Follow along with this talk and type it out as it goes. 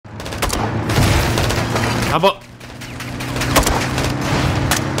How about...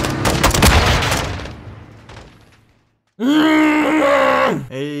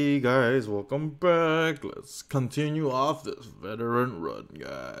 Hey guys, welcome back. Let's continue off this veteran run,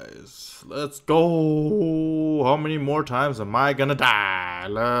 guys. Let's go. How many more times am I gonna die?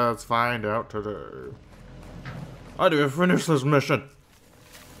 Let's find out today. How do we finish this mission?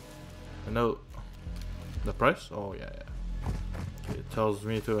 I know the price? Oh yeah. Okay, it tells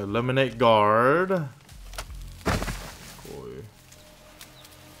me to eliminate guard. Boy.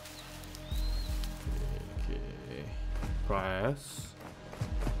 Okay. Price.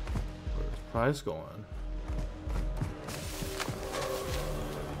 Where's price going?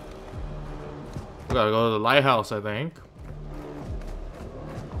 We gotta go to the lighthouse, I think.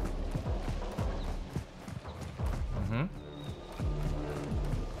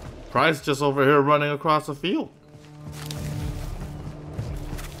 Price just over here running across the field.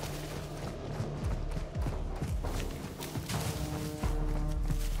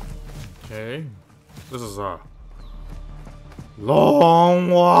 Okay. This is a long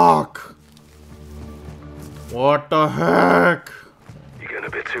walk. What the heck? You're getting a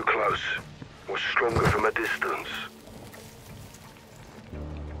bit too close. We're stronger from a distance.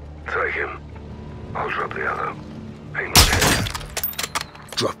 Take him. I'll drop the other. Ain't no head.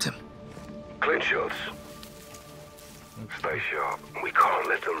 Dropped him. Clean shots. Stay sharp. We can't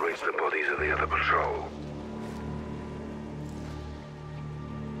let them reach the bodies of the other patrol.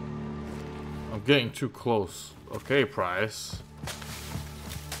 I'm getting too close. Okay, Price.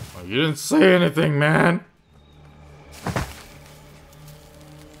 Oh, you didn't say anything, man.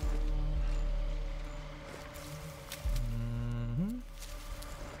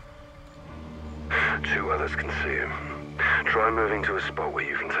 Two others can see him. Try moving to a spot where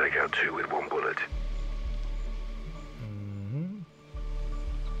you can take out two with one bullet.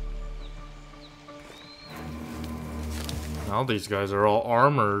 Now these guys are all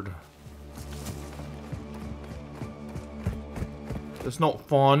armored. It's not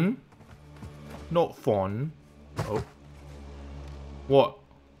fun. Not fun. Oh. What?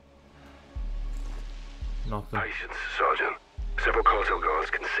 Nothing. Patience, Sergeant. Several cartel guards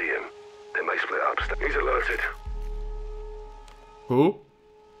can see him. They may split up. He's alerted. Who?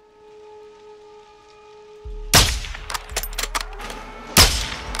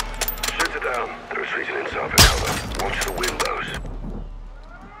 Shoot it down. They're retreating inside for cover. Watch the windows.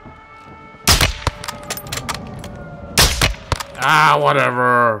 Ah,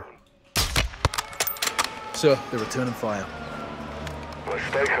 whatever. Sir, they're returning fire. Well,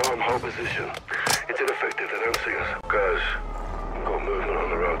 stay calm, hold position. It's ineffective, they don't see us. Guys, we've got movement on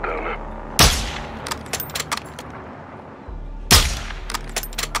the road down there.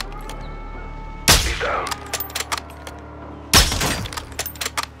 He's down.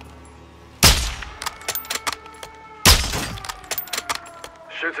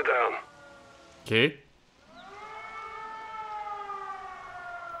 Shoot it down. Okay.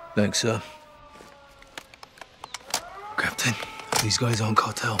 Thanks, sir. Captain, these guys aren't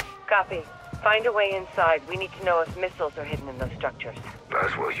cartel. Copy. Find a way inside. We need to know if missiles are hidden in those structures.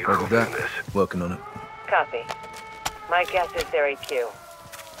 That's what you Roger call doing that. this. Working on it. Copy. My guess is they're AQ.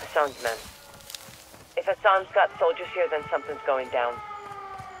 Hassan's men. If Hassan's got soldiers here, then something's going down.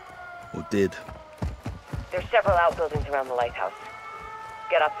 Or did. There's several outbuildings around the lighthouse.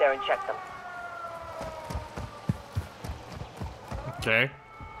 Get up there and check them. Okay.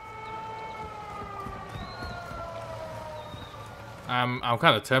 I'm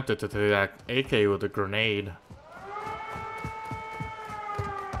kind of tempted to take that AK with a grenade.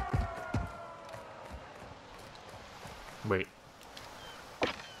 Wait.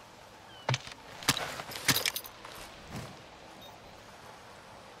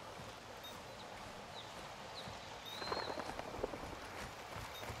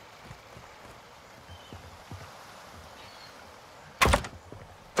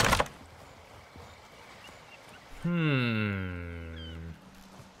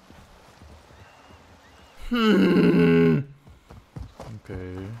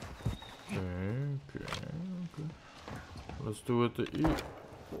 Okay. Let's do it to eat.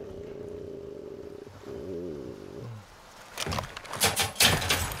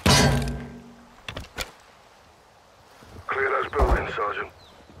 Clear those buildings, Sergeant.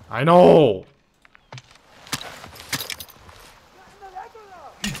 I know.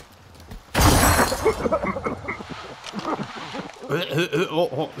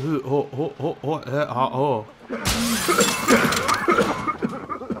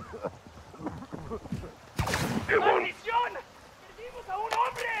 Hit one.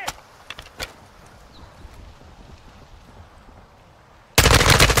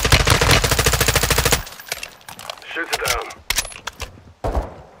 Shooter down.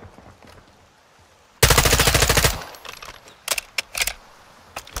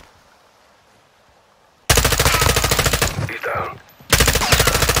 He's down.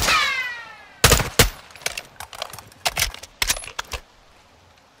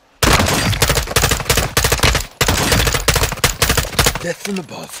 Death from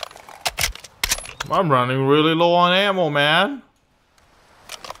above. I'm running really low on ammo, man.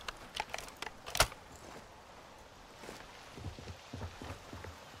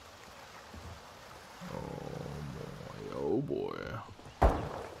 Oh boy.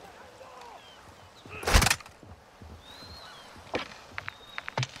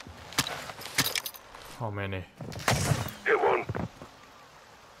 How many? Hit one.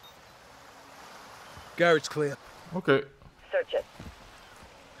 Garage clear. Okay. Search it.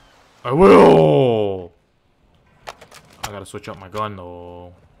 I will! I gotta switch up my gun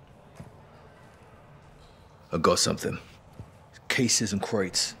though. I got something. Cases and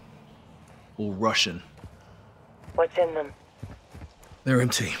crates. All Russian. What's in them? They're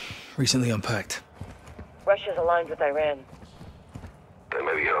empty. Recently unpacked. Russia's aligned with Iran. They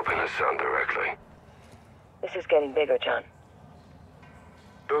may be helping us son directly. This is getting bigger, John.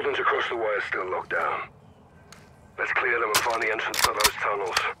 Buildings across the way are still locked down. Let's clear them and find the entrance to those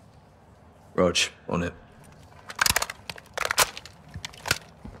tunnels. Rog, on it.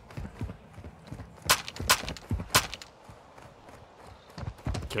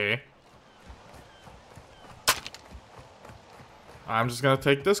 Okay. I'm just gonna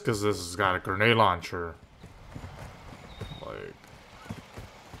take this because this has got a grenade launcher. Like.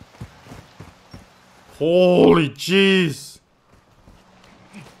 Holy jeez!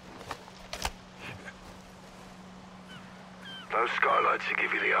 Those skylights should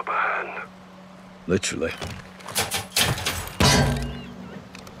give you the upper hand. Literally.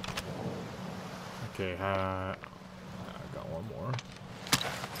 Okay, I got one more.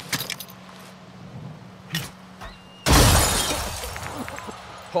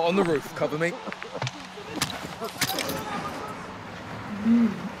 Hot on the roof. Cover me.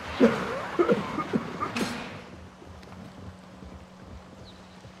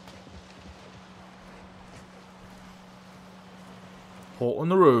 Hole on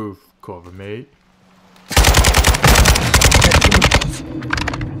the roof. Cover me.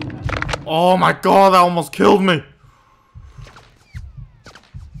 Oh my god, that almost killed me.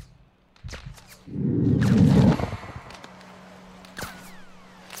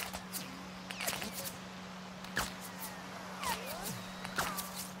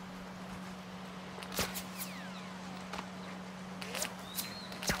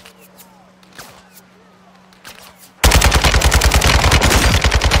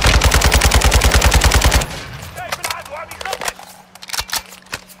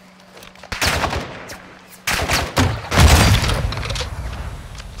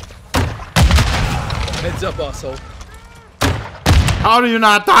 Heads up, asshole. How do you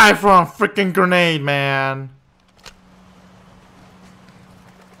not die from a freaking grenade, man?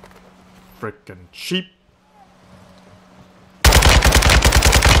 Freaking cheap.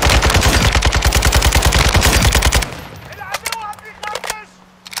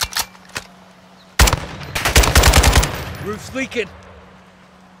 Roof's leaking.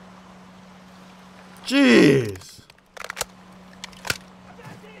 Jeez.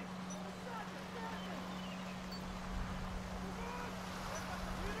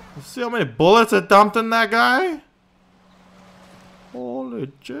 You see how many bullets it dumped in that guy? Holy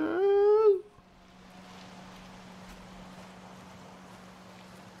jeez.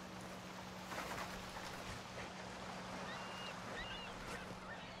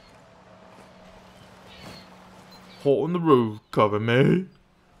 Hole in the roof, cover me.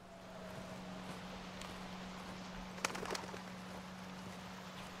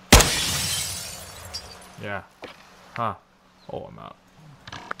 Yeah. Huh. Oh, I'm out.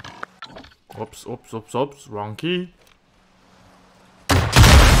 Oops, oops, oops, oops. Wrong key.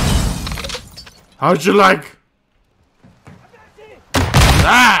 How'd you like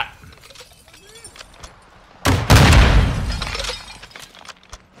that?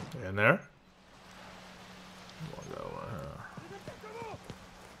 In there?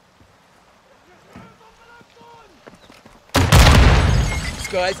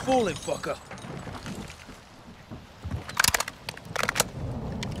 Sky's falling, fucker.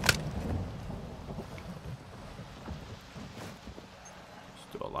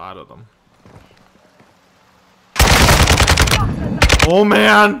 Still a lot of them. Oh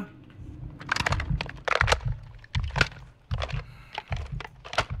man!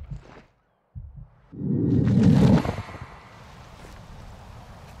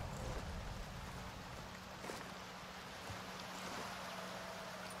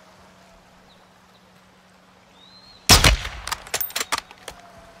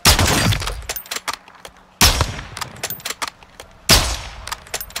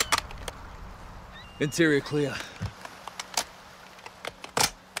 Interior clear.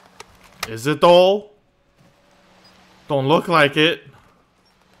 Is it though? Don't look like it.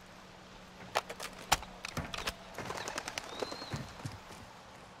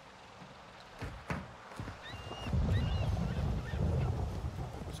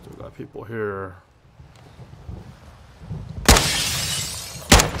 Still got people here.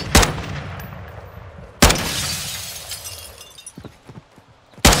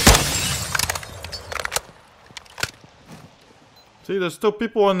 See, there's still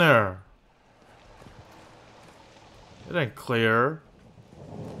people in there. It ain't clear.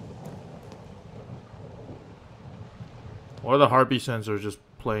 Or the heartbeat sensor just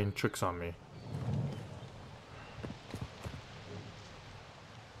playing tricks on me.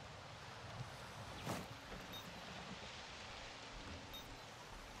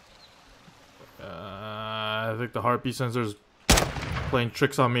 I think the heartbeat sensor's playing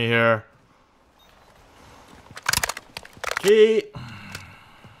tricks on me here. Okay.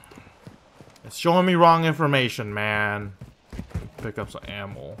 It's showing me wrong information, man. Pick up some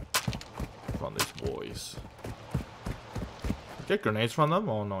ammo from these boys. Get grenades from them?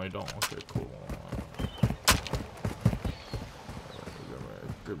 Oh no, you don't. Okay, cool.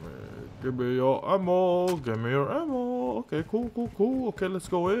 Give me your ammo. Give me your ammo. Okay, cool. Okay, let's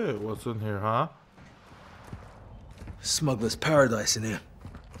go in. What's in here, huh? Smuggler's paradise in here.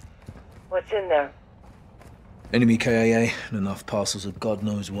 What's in there? Enemy KIA and enough parcels of God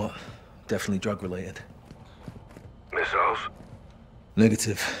knows what. Definitely drug related. Missiles?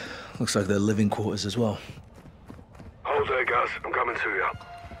 Negative. Looks like they're living quarters as well. Hold there, guys. I'm coming to you.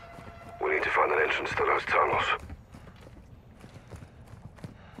 We need to find an entrance to those tunnels.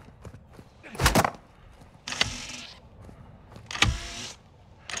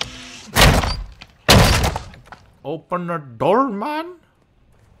 Open the door, man.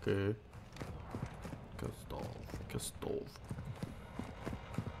 Okay. Get stove.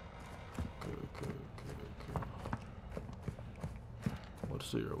 Okay.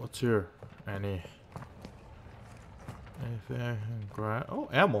 What's here? Anything? Grab. Oh,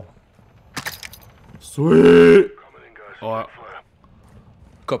 ammo. Sweet. Oh,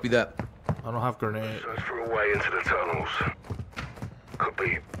 Copy that. I don't have grenade. Search for a way into the tunnels. Could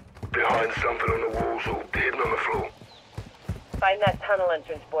be behind something on the walls or hidden on the floor. Find that tunnel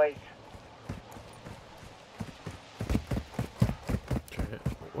entrance, boys. Okay,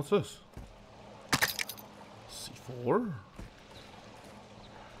 what's this? C4?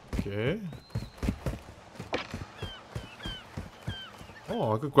 Okay.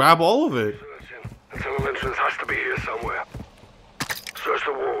 Oh, I could grab all of it. Searching. The tunnel entrance has to be here somewhere. Search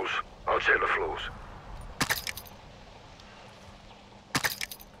the walls. I'll check the floors.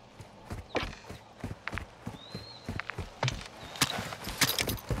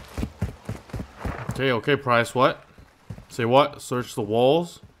 Okay, Price, what? Say what? Search the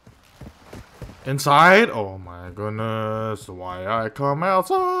walls? Inside? Oh my goodness, why I come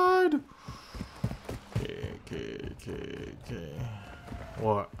outside? Okay.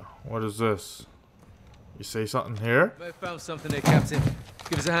 What? What is this? You say something here? May have found something there, Captain.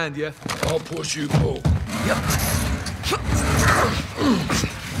 Give us a hand, yeah? I'll push you, Paul. Yep.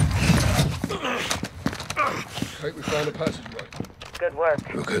 Think we found a passageway. Good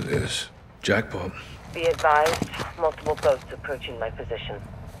work. Look at this. Jackpot. Be advised, multiple boats approaching my position.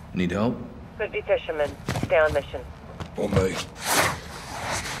 Need help? Could be fishermen. Stay on mission. On me.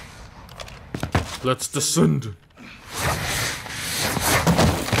 Let's descend.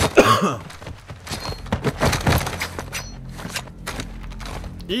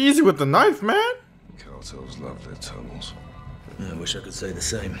 Easy with the knife, man. Cartels love their tunnels. I wish I could say the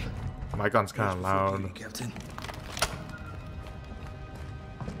same. My gun's kind of loud. Captain.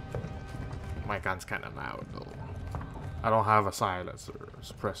 My gun's kind of loud, though. I don't have a silencer or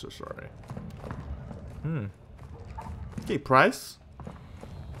suppressor, sorry. Okay, Price.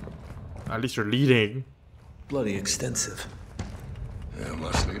 At least you're leading. Bloody extensive. Yeah,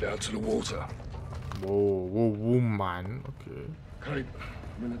 must lead out to the water. Whoa, man. Okay. Kate,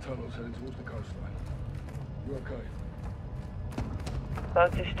 I'm in the tunnels heading towards the coastline. You okay?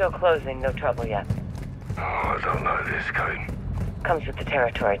 Boats are still closing. No trouble yet. Oh, I don't know this, Kate. Comes with the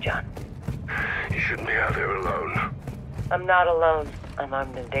territory, John. You shouldn't be out there alone. I'm not alone. I'm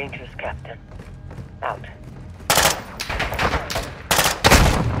armed and dangerous, Captain. Out.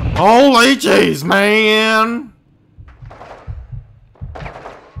 Holy jeez, man!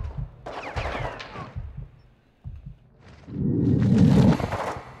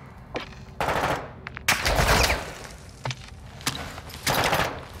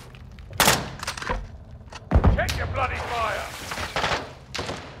 Check your bloody fire!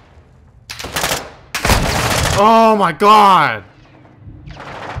 Oh my god!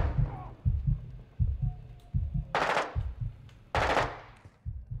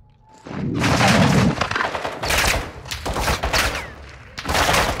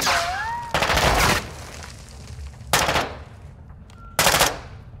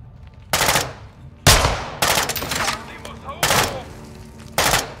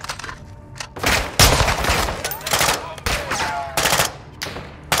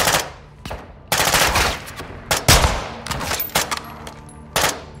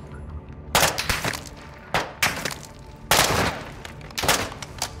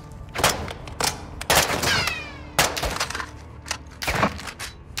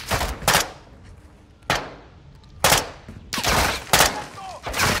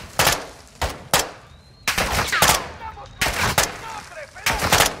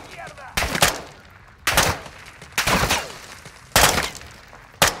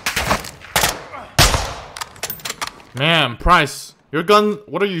 Man, Price, your gun,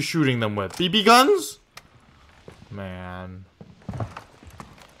 what are you shooting them with? BB guns? Man.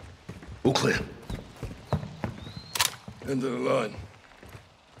 All clear. End of the line.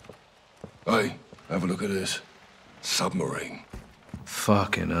 Hey, have a look at this. Submarine.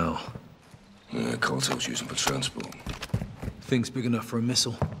 Fucking hell. Yeah, cartel's using for transport. Thing's big enough for a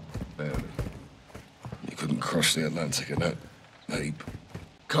missile. Barely. You couldn't cross the Atlantic in that heap.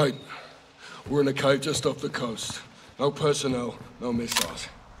 Kate, we're in a cave just off the coast. No personnel, no missiles.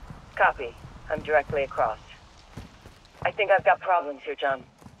 Copy. I'm directly across. I think I've got problems here, John.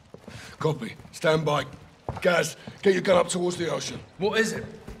 Copy. Stand by. Gaz, get your gun up towards the ocean. What is it?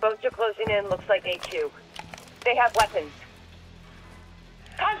 Boats are closing in, looks like HQ. They have weapons.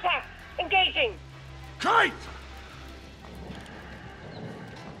 Contact! Engaging! Kate!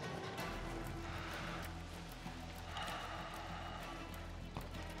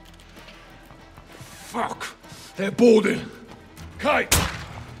 Fuck! They're boarding! Kate!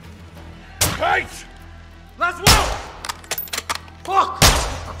 Kate! Laswell! Fuck!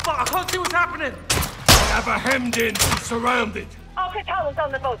 Fuck, I can't see what's happening! They have her hemmed in and surrounded. All Catalans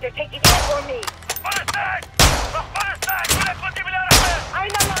on the boat, they're taking air for me.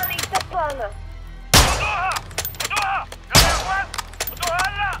 أين العنيد البلانة؟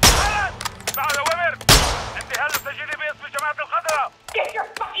 Get your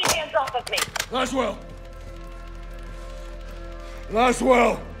fucking hands off of me! Laswell!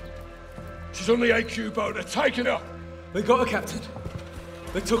 Laswell! She's on the AQ boat. They're taking her. They got her, Captain.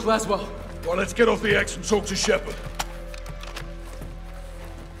 They took Laswell. Well, let's get off the X and talk to Shepard.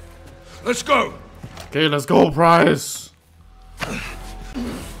 Let's go! Okay, let's go, Price.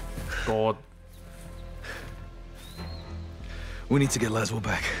 God. We need to get Laswell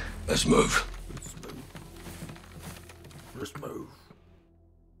back. Let's move. Let's move.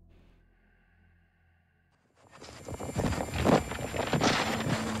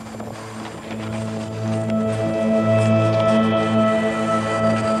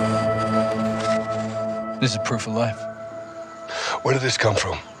 This is proof of life. Where did this come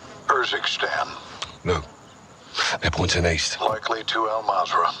from? Urzikstan, No. They're pointing east. likely to Al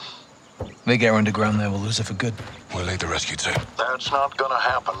Mazrah. They get her underground there, we'll lose her for good. We'll lead the rescue team. That's not gonna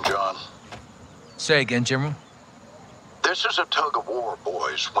happen, John. Say again, General. This is a tug of war,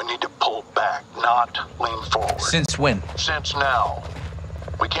 boys. We need to pull back, not lean forward. Since when? Since now.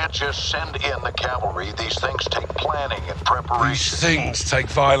 We can't just send in the cavalry. These things take planning and These preparation. things take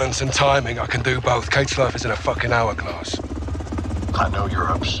violence and timing. I can do both. Kate's life is in a fucking hourglass. I know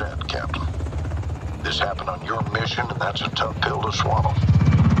you're upset, Captain. This happened on your mission, and that's a tough pill to swallow.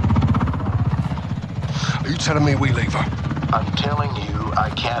 Are you telling me we leave her? I'm telling you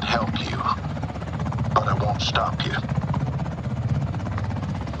I can't help you, but I won't stop you.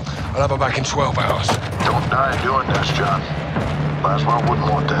 I'll have her back in 12 hours. Don't die doing this, John. Laswell wouldn't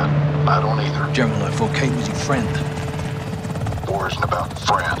want that. I don't either. General, I thought Kate was your friend. War isn't about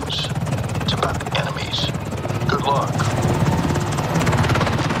friends. It's about enemies. Good luck.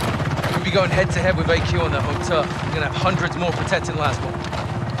 We'll be going head-to-head with AQ on that hotel. We're gonna have hundreds more protecting Laswell.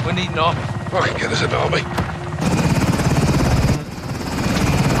 We need an army. I can get us an army.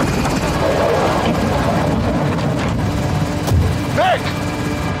 Nick!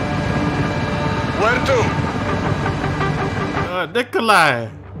 Where to? Nikolai.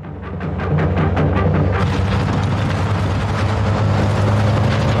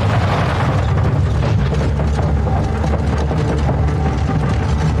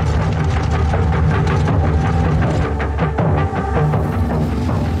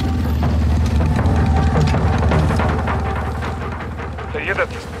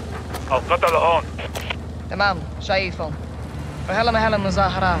 سيدتي القتل هون. تمام شايفهم. هلا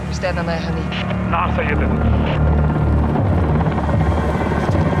مظاهرة مستعدنا يا هني. نعم سيدنا.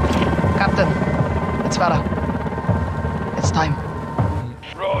 Captain, it's Farah. It's time.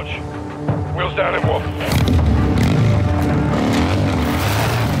 Rog, wheels down in one.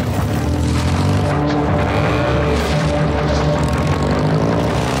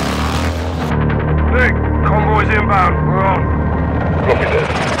 Nick, convoy's inbound. We're on. Copy this.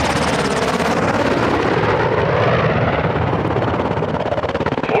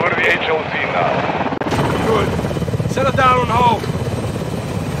 Over the HLZ now. Good. Settle down on hold.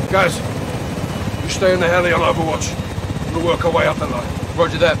 Guys, you stay in the heli on Overwatch. We'll work our way up the line.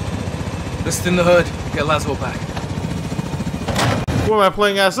 Roger that. List in the hood. Get Laswell back. Who am I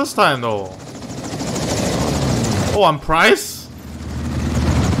playing as this time, though? Oh, I'm Price?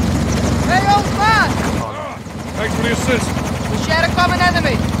 Hey, old man! Thanks for the assist. We share a common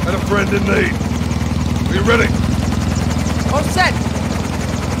enemy. And a friend in need. Are you ready? All set.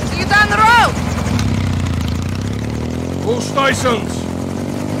 See you down the road. All stations.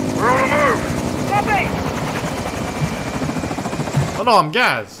 We're on the move. Copy. Oh no, I'm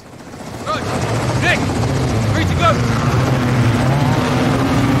Gaz. Right. Nick, free to go.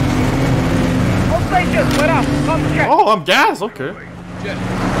 All stations, we're up. Come check. Oh, I'm Gaz, okay.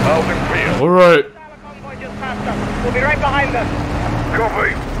 Out and clear. Alright. Convoy just passed us. We'll be right behind them.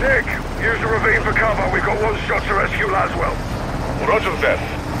 Copy. Nick, use the ravine for cover. We've got one shot to rescue Laswell. Roger that.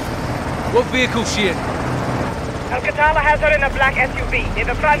 What vehicle's she in? Alcatala has her in a black SUV, in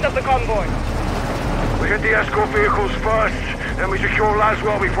the front of the convoy. We hit the escort vehicles first, then we secure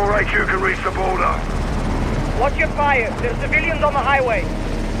Laswell before AQ can reach the border. Watch your fire. There's civilians on the highway.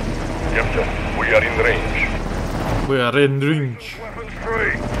 Yes, sir. We are in range. We are in range. Weapons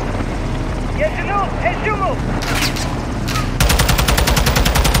free. Yes, you know. Hey, Shumo.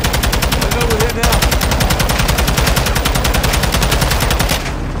 I know we're here now.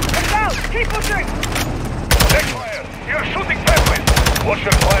 Come down. Keep pushing. Check fire. You're shooting friendlies. Watch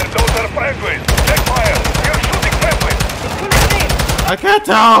your fire. Those are friendlies. Check fire. You're shooting friendlies. I can't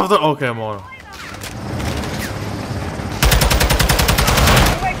tell if the. Okay, I'm on.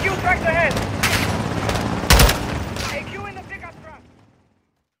 AQ tracks ahead. AQ in the pickup truck.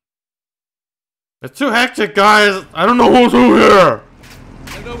 It's too hectic, guys. I don't know who's who here.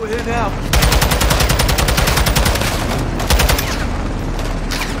 I know we're here now.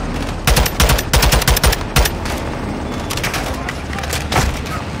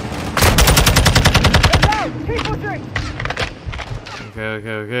 Keep pushing.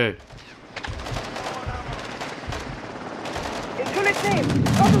 Okay. Into the team.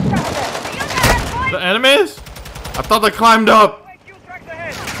 Go to Saturday. The enemies? I thought they climbed up. AQ tracks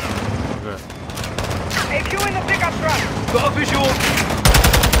ahead. Okay. AQ in the pickup truck. Got a visual.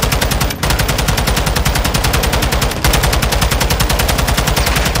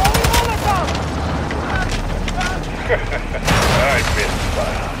 I missed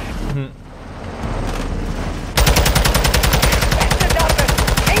fire.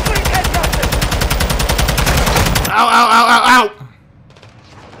 Ow, ow, ow, ow, ow!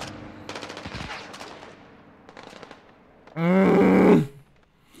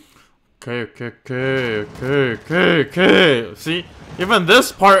 Okay. See, even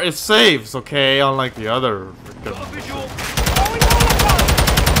this part it saves, okay, unlike the other. Got a visual.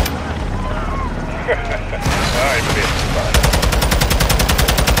 I missed fire.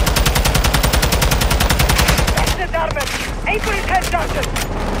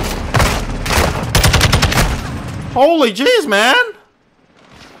 Holy jeez, man!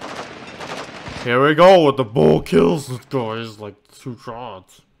 Here we go with the bull kills this guys like 2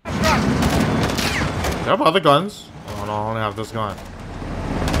 shots. Do I have other guns? Oh no, I only have this gun.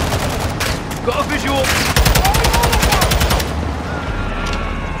 Got a visual.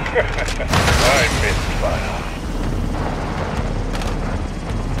 I missed fire.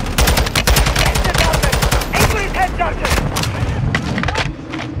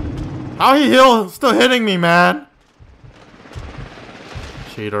 How he still hitting me, man?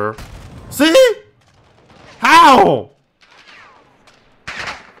 Cheater. See? How?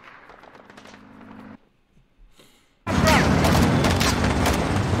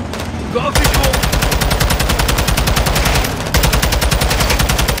 Got a visual.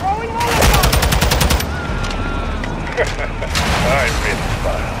 I missed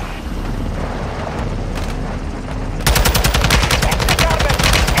fire.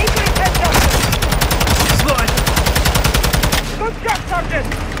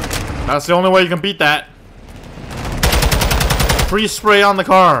 That's the only way you can beat that. Free spray on the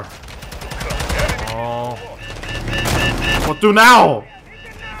car. Oh. What do now?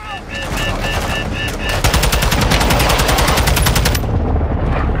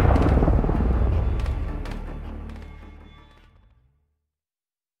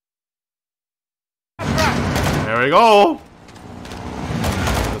 There you go.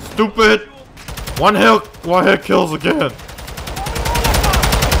 Stupid. One hit kills again.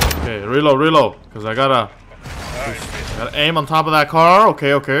 Okay, reload. Cause I gotta aim on top of that car.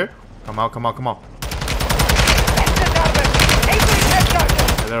 Okay. Come on. Okay,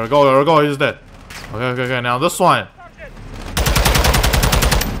 there we go. He's dead. Okay. Now this one.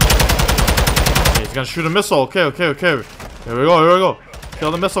 Okay, he's gonna shoot a missile. Okay. Here we go.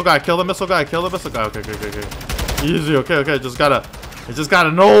 Kill the missile guy. Okay. Easy. Okay. Just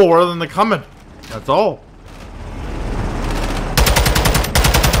gotta know where they're coming. That's all.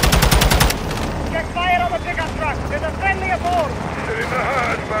 Check fire on the pickup truck. There's a friendly aboard. They're in the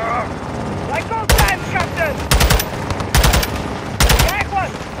herd, Barra. Like those times, Captain.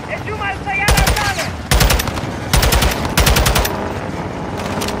 Jaguars, es you mal sellado tarde.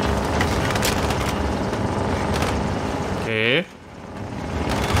 Okay.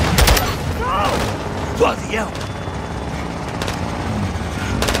 Bloody hell!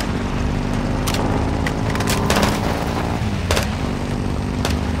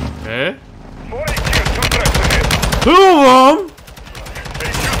 Okay. 42, 2 trucks ahead. 2 of them.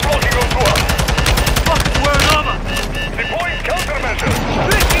 HQ smoking on tour. Fuckers wearing armor! Deploying countermeasures.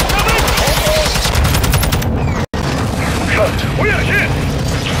 We are hit!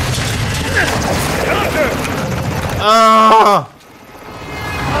 Counter!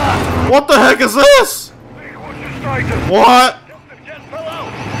 What the heck is this? What?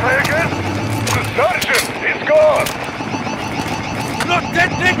 Try again. The sergeant is gone. You're not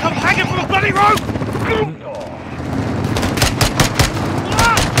dead, Nick! I'm hanging from a bloody rope!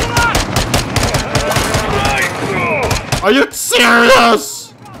 Are you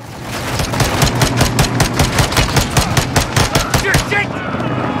serious?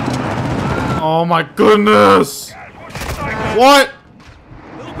 Oh my goodness! What?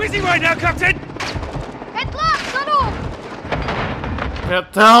 A little busy right now, Captain!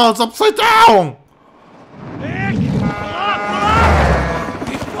 Can't tell, it's upside down! Nick! Pull up!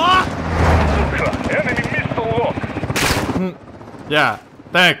 He's fucked! Enemy missile lock. Yeah,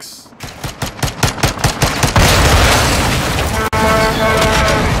 thanks.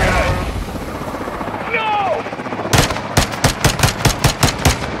 No!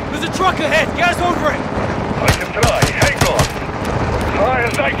 There's a truck ahead! Get us over it! I can try. Hang on. As high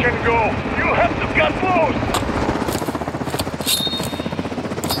as I can go. You have to get close.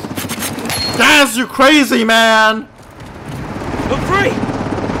 Guys, you crazy, man! I'm free!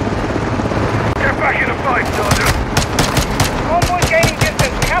 Get back in the fight, Sergeant. Convoy's gaining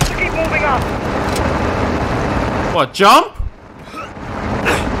distance. We have to keep moving up. What, jump?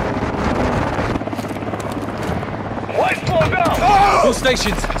 Why slow down? All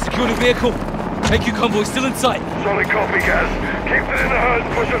stations, secure the vehicle. AQ convoy still in sight. Solid copy, guys. Keep it in the herd.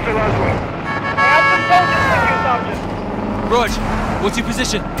 Push us to Laswell. I have some soldiers with you, Sergeant. Rog, what's your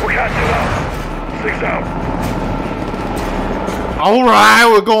position? We'll catch it up. 6 out. Alright,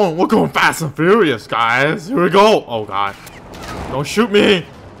 we're going fast and furious, guys. Here we go. Oh god. Don't shoot me.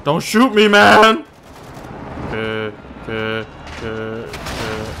 Don't shoot me, man. Okay.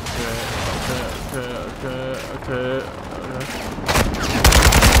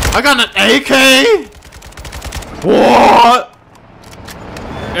 I got an AK? What?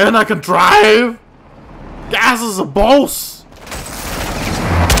 And I can drive? Gas is a boss.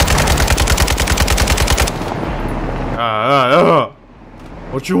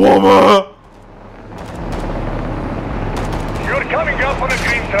 What you want, man? You're coming up on the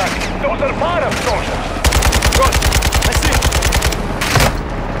green track. Those are para soldiers. Good. That's it!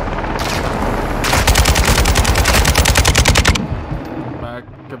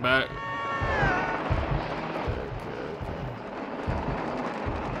 Get back.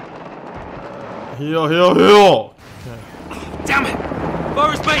 Heal. Damn it!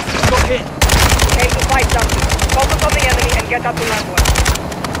 Forest base got hit! Take the fight, Sergeant. Focus on the enemy and get up to Laswell.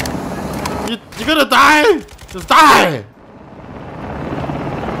 You're gonna die! Just die!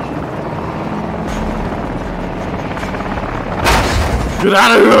 Get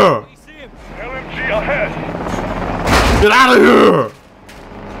out of here! See him? LMG ahead. Get out of here!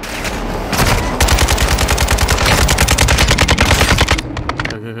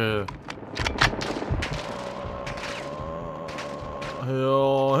 Okay.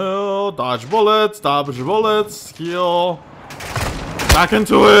 Heal, dodge bullets, heal. Back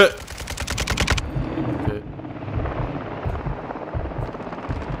into it.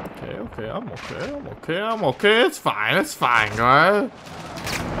 Okay, I'm okay. It's fine, guys.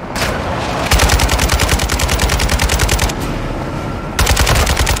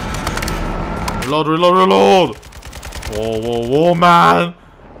 Reload. Whoa, man.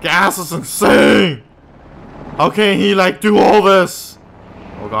 Gas is insane. How can he like do all this?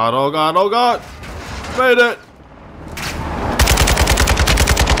 Oh god, oh god, oh god! Made it!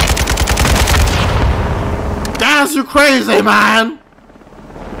 Gas, you crazy, man!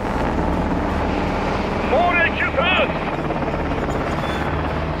 More HQs!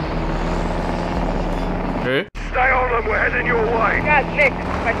 Okay. Stay on them, we're heading your way. Guys, Nick,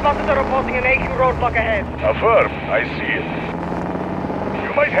 I spotted a reporting an AQ roadblock ahead. Affirm, I see it.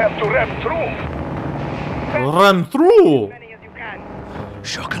 You might have to ram through. Run through! As many as you can.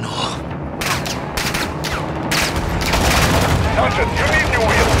 Shock and awe. Sergeant, you need new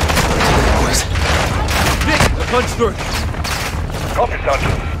wheels. Boys. Nick, the punch through. Copy,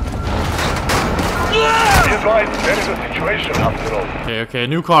 Sergeant. Be advised, there is a situation after all. Okay,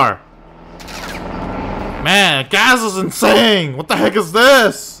 new car. Man, gas is insane! What the heck is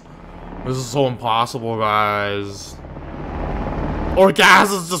this? This is so impossible, guys. Or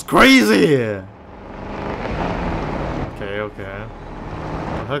gas is just crazy! Okay. What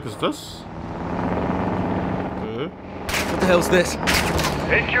the heck is this? Okay. What the hell's this?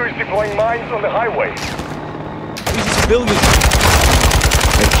 AQ is deploying mines on the highway. These are civilians.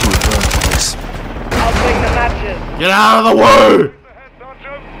 AQ would burn for this. I'll bring the matches. Get out of the way!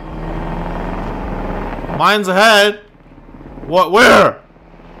 Sergeant. Mine's ahead. What? Where?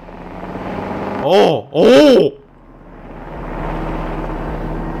 Oh!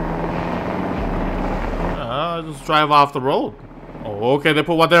 Just drive off the road. Oh, okay. They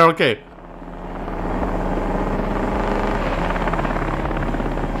put what there? Okay.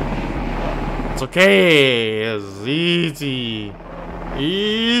 It's okay. It's easy.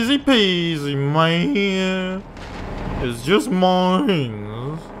 Easy peasy, man. It's just mine.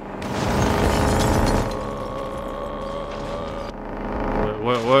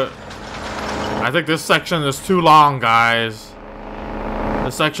 What? I think this section is too long, guys.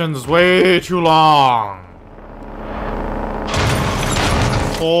 This section is way too long.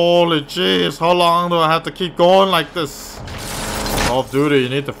 Holy jeez, how long do I have to keep going like this? Call of Duty, you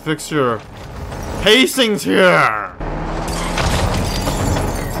need to fix your pacings here.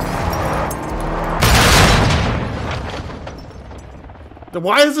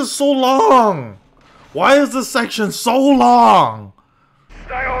 Why is this so long? Why is this section so long?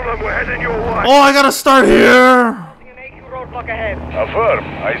 Stay on them, we're heading your way. Oh, I gotta start here. An AQ roadblock ahead. Affirm,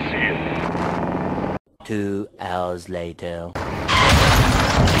 I see it. 2 hours later.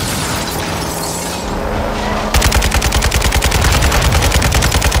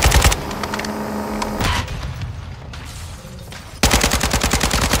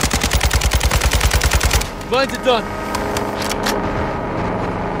 Mines are done.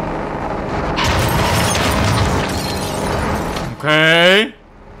 Okay.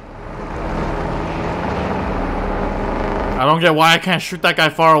 I don't get why I can't shoot that guy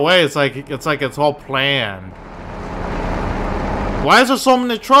far away. It's like it's all planned. Why is there so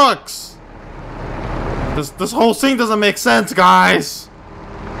many trucks? This whole scene doesn't make sense, guys.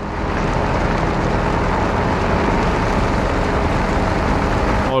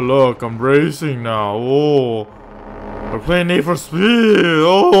 Oh look, I'm racing now. Oh, we're playing Need for Speed.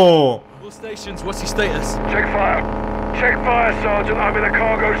 Oh. All stations, what's your status? Check fire. Check fire, Sergeant. I'm in a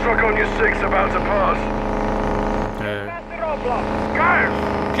cargo truck on your 6 about to pass. Okay. Past the roadblock.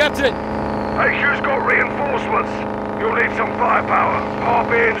 Go! Captain! AQ's got reinforcements. You'll need some firepower.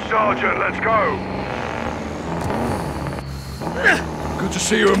 Hop in, Sergeant. Let's go. Good to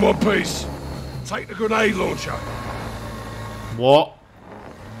see you in one piece. Take the grenade launcher. What?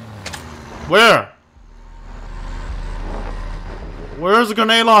 Where? Where's the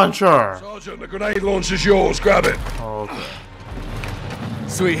grenade launcher? Sergeant, the grenade launcher's yours. Grab it. Okay.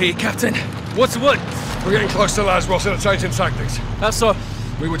 Sweet heat, Captain. What's the word? We're getting close to Laswell, so they're changing tactics. How so?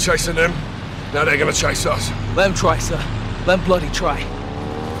 We were chasing them. Now they're gonna chase us. Let them try, sir. Let them bloody try.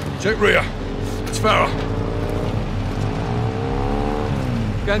 Check rear. It's Farah.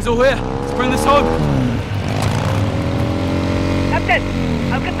 Gang's all here. Let's bring this home. Captain,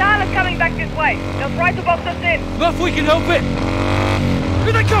 Al-Qatala's coming back this way. They'll try to box us in. Not if we can help it.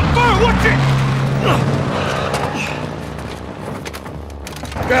 Here they come! Fire! Watch it!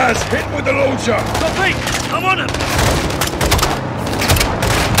 Guys, hit with the launcher. Copy! I'm on him!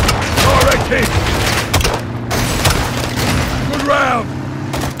 Direct hit. Good round.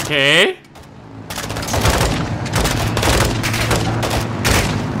 Okay.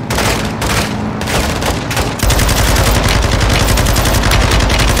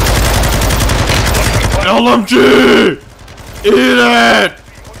 LMG! Eat it!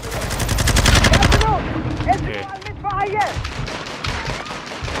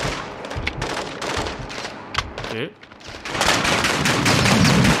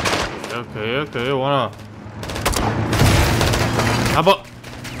 Okay. Okay, wanna How about...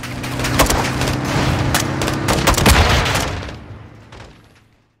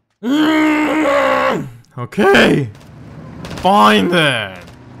 Okay. Fine then.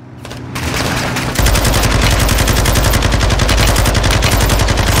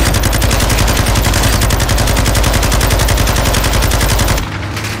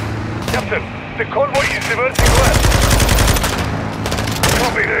 Captain, the convoy is reversing west.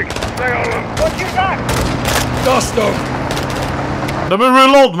 Copy, Nick. Stay on them. What's your back? Dust them! Let me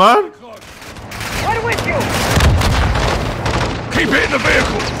reload, man. What with you? Keep hitting the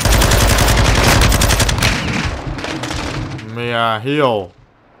vehicle. Me heal.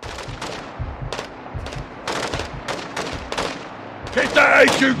 Hit that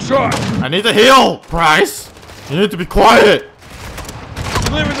AQ truck. I need to heal, Price. You need to be quiet.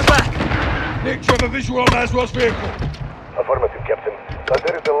 Clear in the back. Nick, do you have a visual on Laswell's vehicle? Affirmative, Captain. But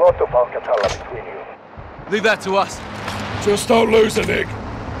there is a lot of Alcatala between you. Leave that to us. Just don't lose it, Nick.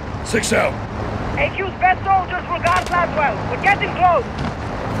 6 out. AQ's best soldiers will guard Laswell. We're getting close.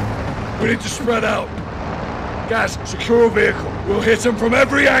 We need to spread out. Guys, secure a vehicle. We'll hit them from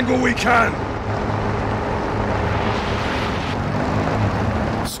every angle we can.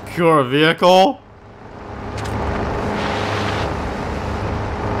 Secure a vehicle.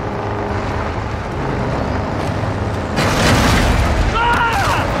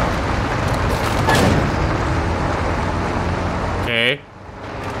 Okay.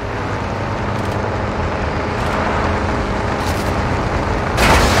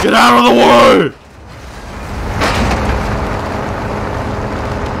 Get out of the way!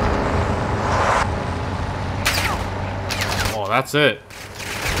 Oh, that's it.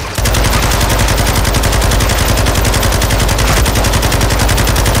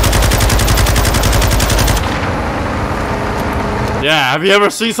 Yeah, have you ever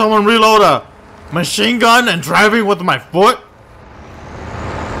seen someone reload a machine gun and driving with my foot?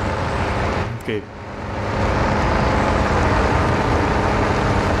 Okay.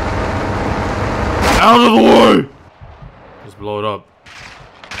 Out of the way! Just blow it up.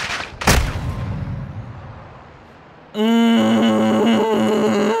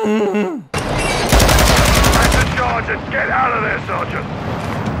 Back to Sergeant. Get out of there, Sergeant.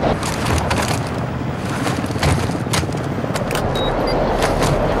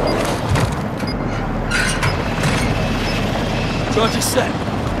 Charge is set.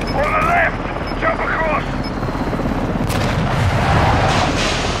 On the left. Jump across.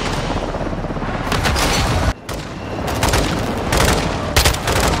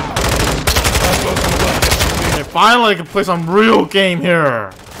 Okay, finally I can play some real game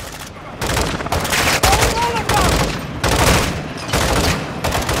here.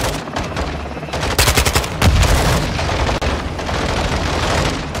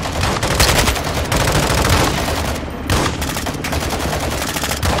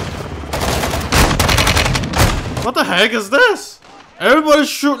 What the heck is this? Everybody's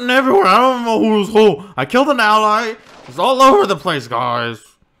shooting everywhere. I don't know who's who. I killed an ally. It's all over the place, guys.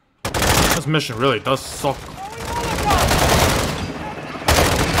 This mission really does suck.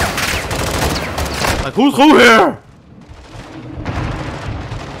 Like, who's who here?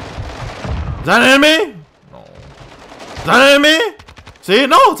 Is that an enemy? No. Is that an enemy? See?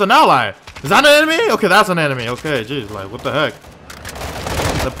 No, it's an ally. Is that an enemy? Okay, that's an enemy. Okay, jeez, like, what the heck?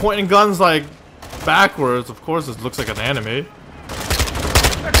 They're pointing guns, like, backwards. Of course, it looks like an enemy.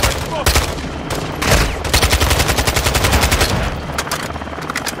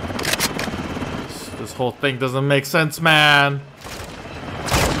 This whole thing doesn't make sense, man.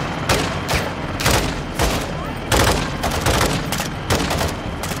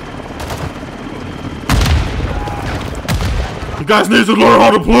 You guys need to learn how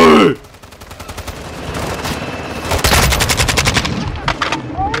to play!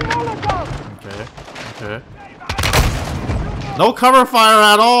 Okay, okay. No cover fire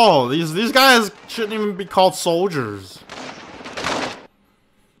at all! These guys shouldn't even be called soldiers.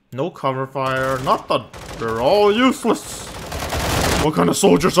 No cover fire, nothing. They're all useless. What kind of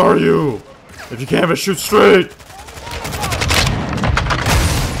soldiers are you? If you can't even shoot straight.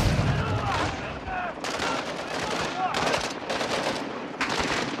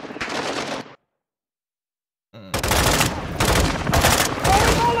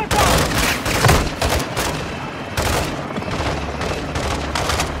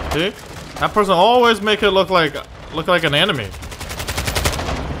 See? That person always make it look like an enemy.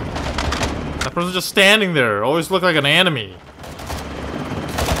 That person's just standing there. Always look like an enemy.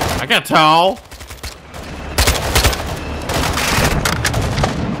 I can't tell.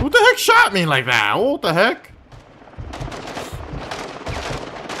 Who the heck shot me like that? What the heck?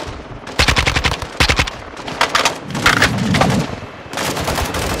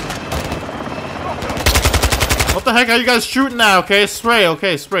 the heck are you guys shooting at? Okay, spray.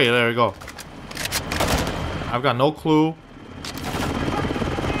 Okay, spray. There we go. I've got no clue.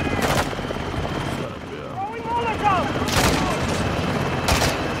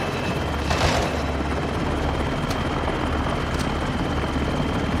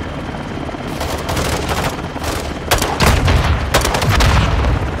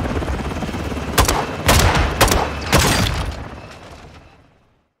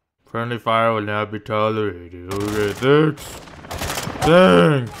 Friendly fire will not be tolerated. Okay, thanks.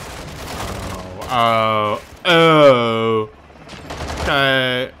 Thanks. Oh.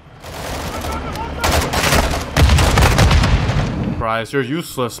 Okay. Price, you're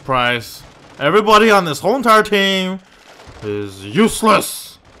useless, Price. Everybody on this whole entire team is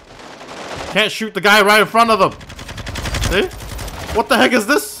useless. Can't shoot the guy right in front of them. See? What the heck is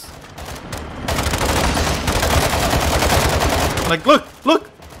this? Like, look.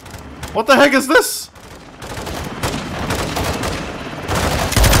 What the heck is this?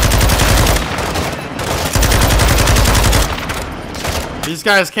 These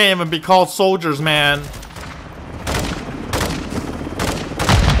guys can't even be called soldiers, man.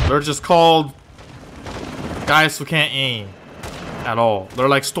 They're just called guys who can't aim at all. They're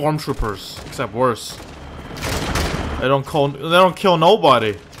like stormtroopers, except worse. They don't kill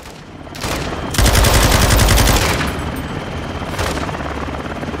nobody.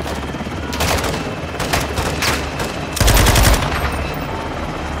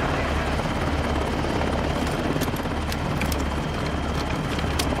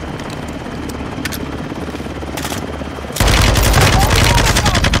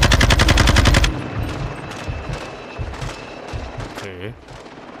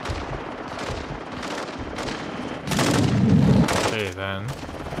 Okay then.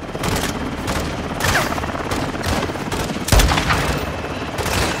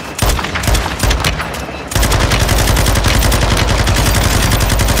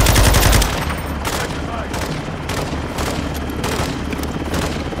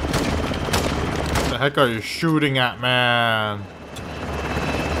 What the heck are you shooting at, man?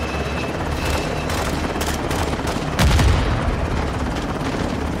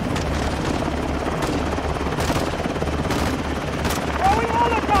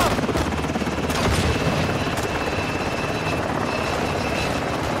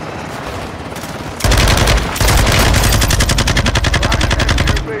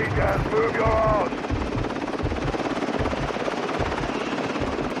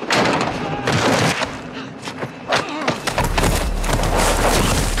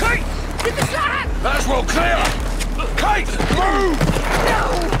 Laswell, clear! Kate, move! No!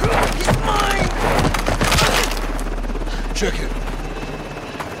 He's mine! Check it.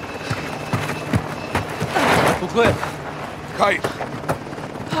 We're clear. Kate!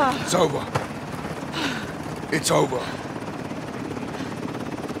 It's over. It's over.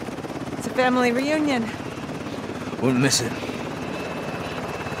 It's a family reunion. Wouldn't miss it.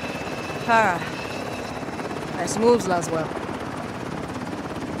 Farah. Nice moves, Laswell.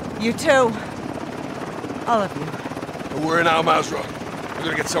 You too. All of you. We're in Al Mazrah. We're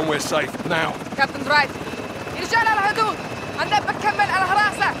gonna get somewhere safe, now. Captain's right. رجال على الحدود. عندنا بكمل على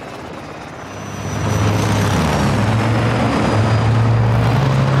الحراسة.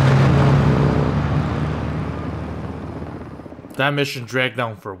 That mission dragged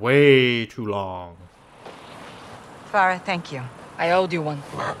on for way too long. Farah, thank you. I owed you one.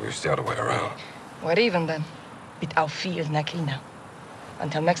 We're still the way around. We're even then. بتقوفي نكينا.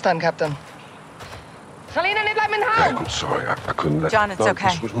 Until next time, Captain. خلينا نطلع من هون. I'm sorry, I couldn't let... John, it's okay.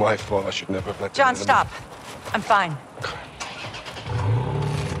 This was my fault. I should never have let... John, stop. I'm fine.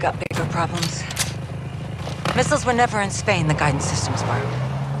 We've got bigger problems. Missiles were never in Spain. The guidance systems were.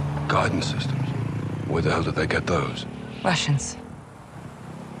 Guidance systems? Where the hell did they get those? Russians.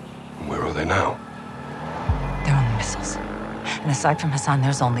 Where are they now? They're on the missiles. And aside from Hassan,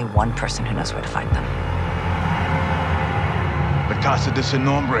 there's only one person who knows where to find them. La Casa de Sin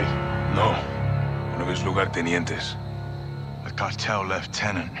Nombre. No. One of his lugartenientes. The cartel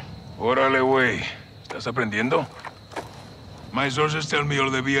lieutenant. Órale, güey. ¿Estás aprendiendo? My sources tell me all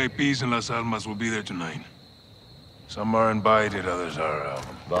the VIPs in Las Almas will be there tonight. Some are invited, others are,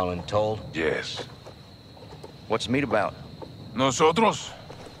 voluntold? Yes. What's the meet about? Nosotros?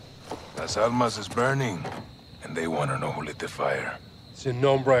 Las Almas is burning, and they want to know who lit the fire. Sin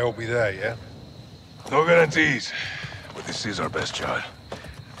Nombre will be there, yeah? No guarantees, but this is our best shot.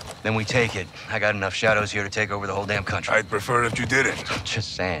 Then we take it. I got enough shadows here to take over the whole damn country. I'd prefer if you didn't.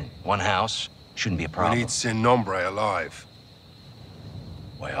 Just saying. One house shouldn't be a problem. We need Sin Nombre alive.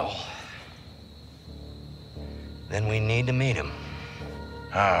 Well... then we need to meet him.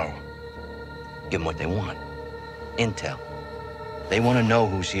 How? Give them what they want. Intel. They want to know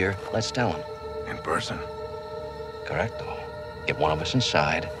who's here. Let's tell them. In person? Correcto. Get one of us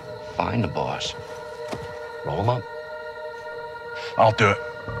inside, find the boss, roll him up. I'll do it.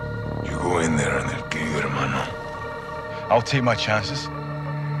 You go in there and they'll give you your hermano. I'll take my chances.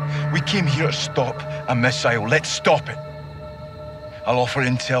 We came here to stop a missile. Let's stop it. I'll offer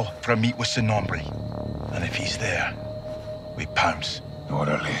intel for a meet with Sonombre. And if he's there, we pounce.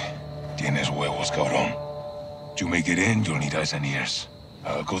 Órale. Tienes huevos, cabrón. You make it in, you'll need eyes and ears.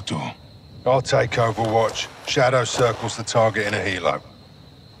 I'll go too. I'll take Overwatch. Shadow circles the target in a helo.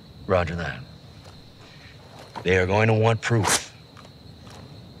 Roger that. They are going to want proof.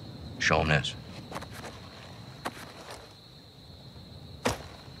 Show them this.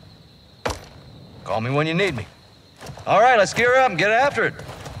 Call me when you need me. All right, let's gear up and get after it.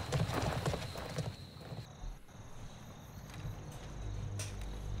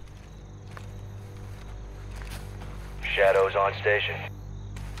 Shadows on station.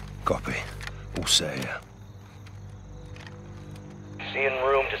 Copy. All set here. Seeing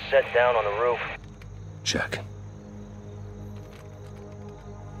room to set down on the roof. Check.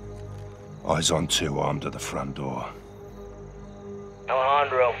 Eyes on two armed at the front door.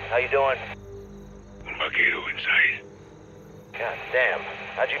 Alejandro, how you doing? Un vaquero inside. God damn.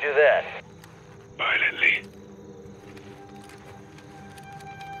 How'd you do that? Violently.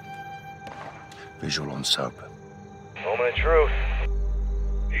 Visual on soap. Moment of truth.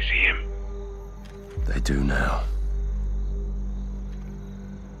 They see him. They do now.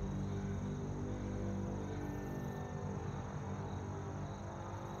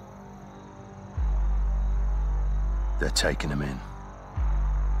 They're taking him in.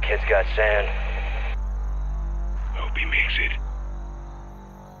 Kid's got sand. Hope he makes it.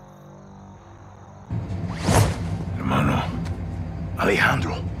 Hermano.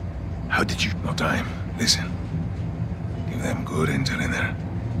 Alejandro, how did you... No time. Listen. Give them good intel in there.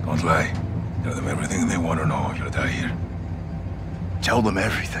 Don't lie. Tell them everything they want to know if you'll die here. Tell them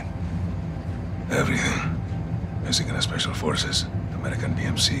everything. Everything. Mexican Special Forces, American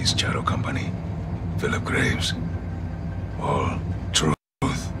PMC's Shadow Company, Philip Graves. All truth.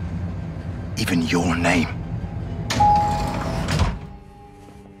 Even your name.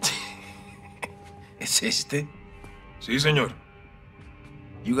 ¿Es este? Sí, señor.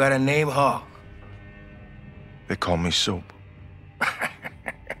 You got a name, Hawk? They call me Soap.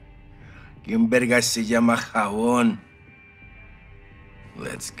 ¿Quién verga se llama Jabón?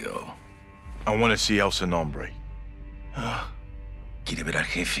 Let's go. I want to see El Sonombre. ¿Quiere ver al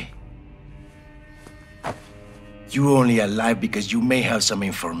jefe? You're only alive because you may have some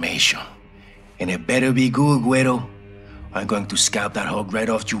information. And it better be good, Güero. I'm going to scalp that hog right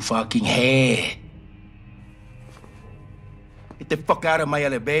off your fucking head. Get the fuck out of my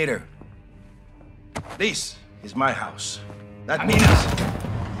elevator. This is my house. That means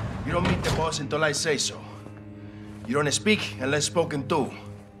you don't meet the boss until I say so. You don't speak unless spoken to.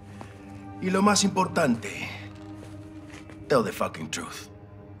 Y lo más importante, tell the fucking truth.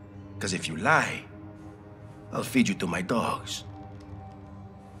 Because if you lie, I'll feed you to my dogs.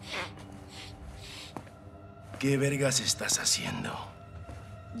 ¿Qué vergas estás haciendo?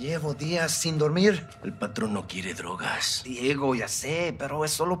 Llevo días sin dormir. El patrón no quiere drogas. Diego, ya sé, pero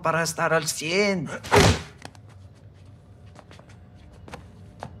es solo para estar al 100.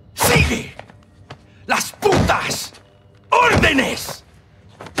 ¡Sigue! ¡Las putas! ¡Órdenes!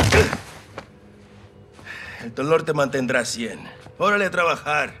 El dolor te mantendrá 100. Órale a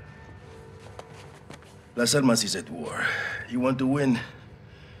trabajar. Las almas is at war. You want to win?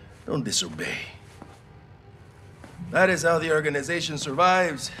 Don't disobey. That is how the organization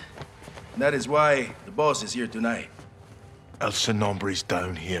survives. And that is why the boss is here tonight. El Sonombre's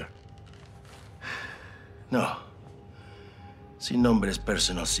down here. No. Sin nombre es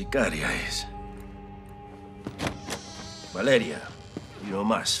personal sicaria es. Valeria, y no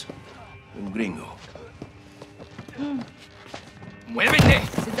más. Un gringo. ¡Muévete!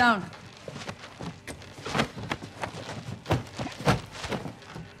 Sit down.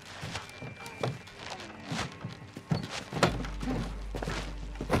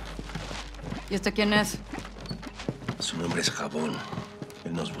 ¿Y este quién es? Su nombre es Jabón.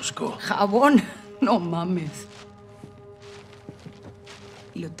 Él nos buscó. ¿Jabón? No mames.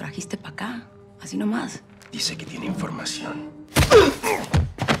 ¿Y lo trajiste para acá? Así nomás. Dice que tiene información.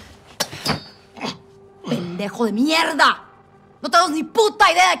 ¡Pendejo de mierda! ¡No tenemos ni puta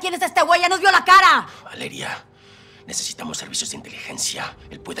idea de quién es este güey! ¡Ya nos vio la cara! Valeria, necesitamos servicios de inteligencia.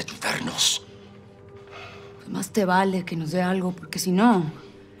 Él puede ayudarnos. Pues más te vale que nos dé algo, porque si no...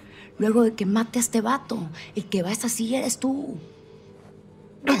 Luego de que mate a este vato, el que va a esa silla eres tú.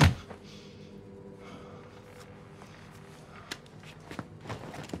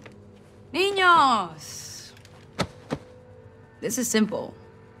 Niños! This is simple.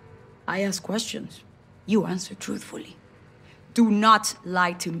 I ask questions. You answer truthfully. Do not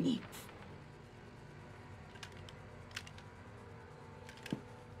lie to me.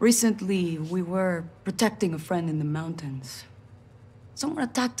 Recently, we were protecting a friend in the mountains. Someone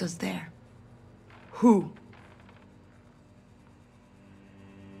attacked us there. Who?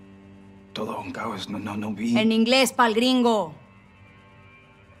 Todo un caos, no vi. En inglés, pa'l gringo.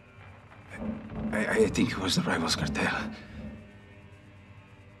 I think it was the rivals cartel.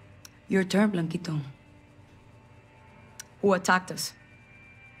 Your turn, Blanquito. Who attacked us?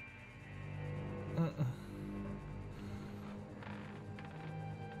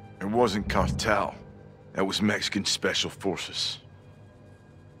 It wasn't cartel. That was Mexican Special Forces.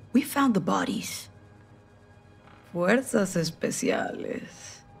 We found the bodies. Fuerzas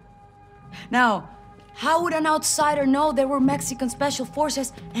Especiales. Now, how would an outsider know there were Mexican Special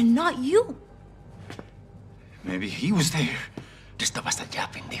Forces and not you? Maybe he was there. Tú estabas allá,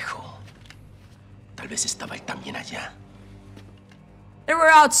 pendejo. Tal vez estaba él también allá. There were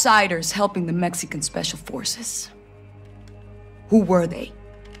outsiders helping the Mexican Special Forces. Who were they?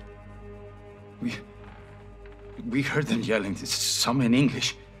 We heard them yelling, some in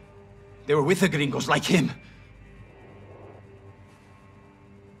English. They were with the gringos, like him.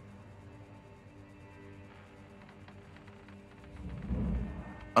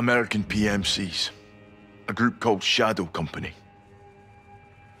 American PMCs. A group called Shadow Company.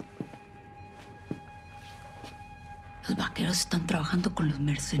 Los vaqueros están trabajando con los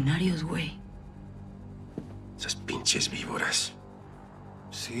mercenarios, güey. Esas pinches víboras.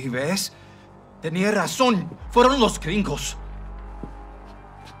 Sí, ¿ves? Tenía razón. Fueron los gringos.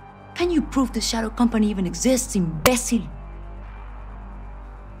 Can you prove the Shadow Company even exists, imbécil?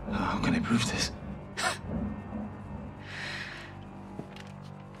 How can I prove this?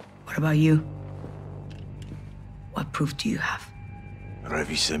 What about you? What proof do you have?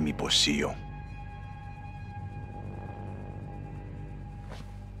 Revise mi bolsillo.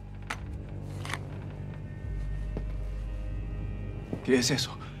 ¿Qué es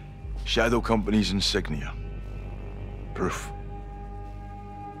eso? Shadow Company's insignia. Proof.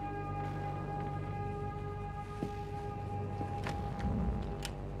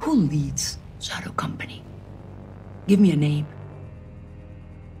 Who leads Shadow Company? Give me a name.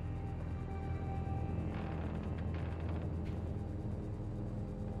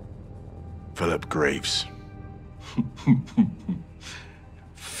 Philip Graves.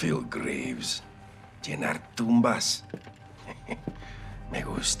 Phil Graves. Llenar tumbas. Me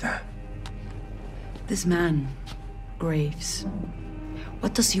gusta. This man, Graves,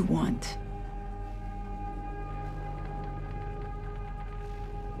 what does he want?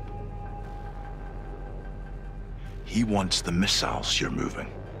 He wants the missiles you're moving.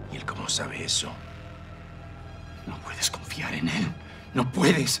 ¿Y él cómo sabe eso? No puedes confiar en él. No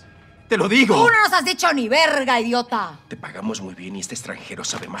puedes. ¡Te lo digo! ¡Tú no nos has dicho ni verga, idiota! Te pagamos muy bien y este extranjero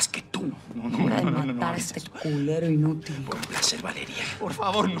sabe más que tú. Hora de matar a este culero inútil. Con placer, Valeria. Por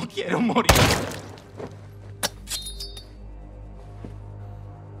favor, no quiero morir.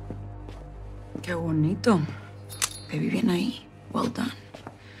 Qué bonito. Te vi bien ahí. Well done.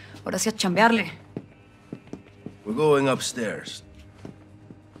 Ahora sí a chambearle. We're going upstairs.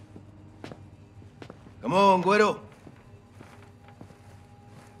 Come on, güero.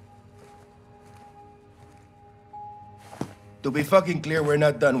 To be fucking clear, we're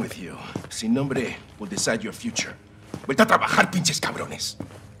not done with you. Sin nombre will decide your future. Vuelta a trabajar, pinches cabrones.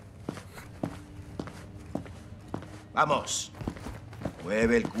 Vamos.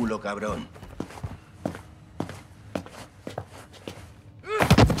 Mueve el culo, cabrón.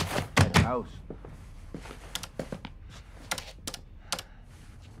 House.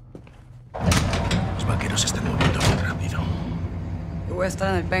 Los vaqueros se están moviendo muy rápido. Yo voy a estar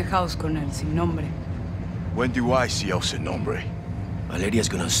en el penthouse con él, sin nombre. When do I see El Sin Nombre? Valeria's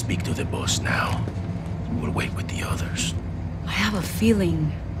gonna speak to the boss now. We'll wait with the others. I have a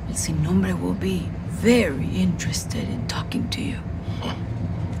feeling El Sin Nombre will be very interested in talking to you.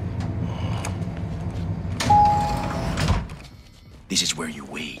 This is where you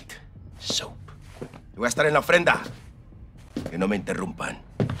wait. Soap. Voy a estar en la ofrenda. Que no me interrumpan.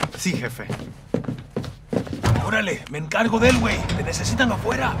 Sí, jefe. Órale, me encargo de él, güey. Te necesitan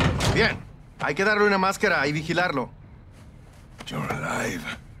afuera. Bien. Hay que darle una máscara y vigilarlo. You're alive.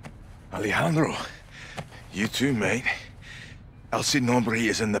 Alejandro. You too, mate. El Sin Nombre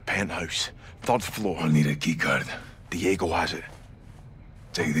is in the penthouse. 3rd floor. I'll need a keycard. Diego has it.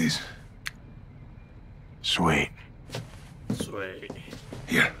 Take this. Sweet. Sweet.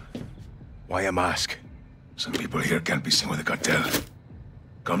 Here. Why a mask? Some people here can't be seen with the cartel.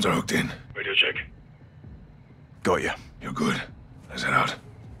 Comms are hooked in. Radio check. Got you. You're good. Let's head out.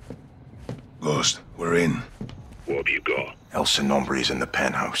 Ghost, we're in. What have you got? El Sonombre's in the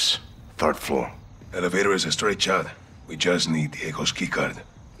penthouse. 3rd floor. Elevator is a straight shot. We just need Diego's keycard.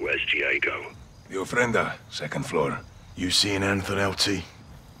 Where's Diego? The Ofrenda, 2nd floor. You seeing anything, LT?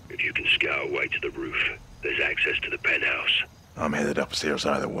 If you can scout away to the roof, there's access to the penthouse. I'm headed upstairs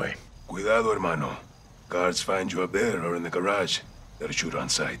either way. Cuidado, hermano. Guards find you up there or in the garage. They'll shoot on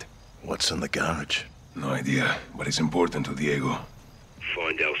sight. What's in the garage? No idea, but it's important to Diego.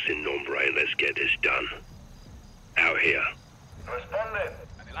 Find El Sin Nombre and let's get this done. Out here. Responde.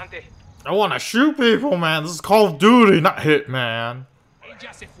 Adelante. I want to shoot people, man. This is Call of Duty, not Hitman. Él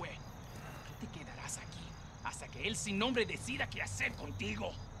ya se fue. Tú te quedarás aquí hasta que él sin nombre decida qué hacer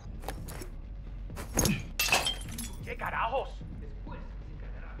contigo. ¿Qué carajos?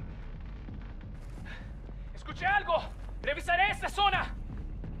 Escuché algo. Revisaré esta zona.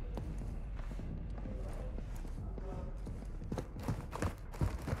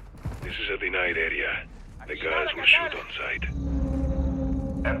 This is a denied area. The guys will shoot on sight.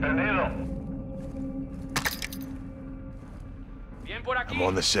 Entendido. Bien por aquí. I'm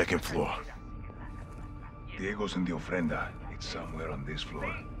on the 2nd floor. Diego's in the Ofrenda. It's somewhere on this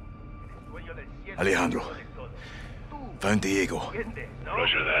floor. Alejandro. Found Diego.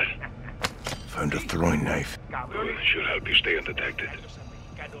 Roger that. Found a throwing knife. Good. Should help you stay undetected.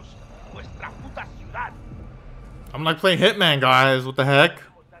 I'm like playing Hitman, guys. What the heck?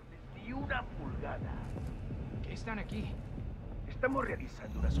 ¿Qué están aquí? Estamos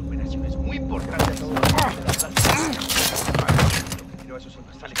realizando unas operaciones muy importantes.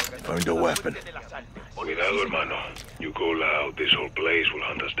 Found a weapon. Cuidado, hermano. You go loud, this whole place will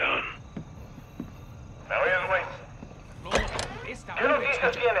hunt us down. ¿Me oyes, güey? Esta ¿Qué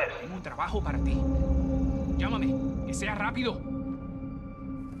noticias tienes? Tengo un trabajo para ti. Llámame, que sea rápido.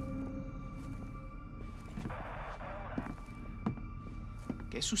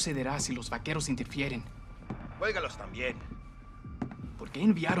 ¿Qué sucederá si los vaqueros interfieren? Cuélgalos también. ¿Por qué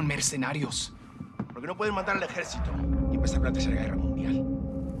enviaron mercenarios? Porque no pueden mandar al ejército y empezar a plantear guerra mundial.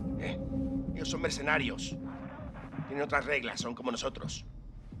 Ellos son mercenarios. Tienen otras reglas, son como nosotros.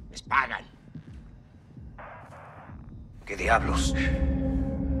 Les pagan. ¿Qué diablos?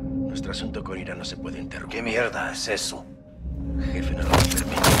 Nuestro asunto con Irán no se puede interrumpir. ¿Qué mierda es eso? Jefe no lo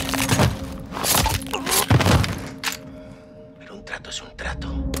permite. Pero un trato es un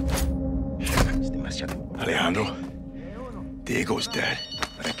trato. Es demasiado... Alejandro. Diego's dead.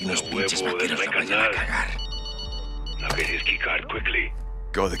 Para que unos pinches vaqueros lo vayan a cagar. Now get his keycard quickly.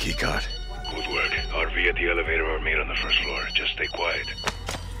 Got the keycard. Good work. RV at the elevator or meet on the 1st floor. Just stay quiet.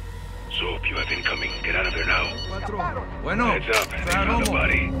 Soap, you have incoming. Get out of there now. Bueno, Heads up. They found the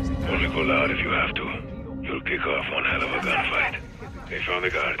body. Only go loud if you have to. You'll kick off one hell of a gunfight. They found the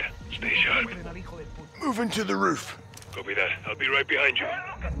guard. Stay sharp. Moving to the roof. Copy that. I'll be right behind you.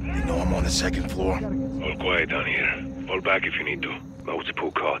 You know I'm on the 2nd floor. All quiet down here. Fall back if you need to.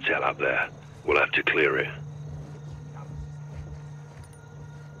 Multiple cartel up there. We'll have to clear it.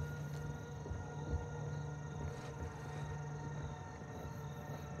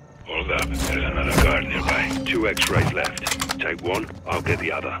 Hold up. There's another guard nearby. 2 X-rays left. Take one, I'll get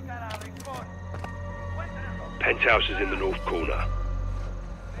the other. Penthouse is in the north corner.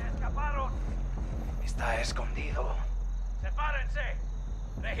 Está escondido. Sepárense.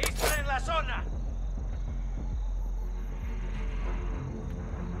 Registren la zona.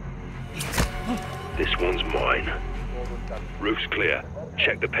 This one's mine. Roof's clear.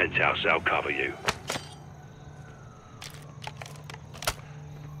 Check the penthouse, I'll cover you.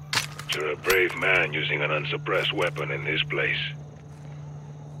 You're a brave man using an unsuppressed weapon in this place.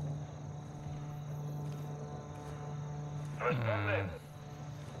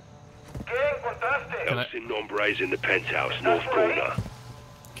 El Sin Nombre's in the penthouse, north corner.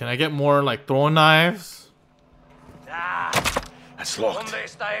 Can I get more like throwing knives? That's locked.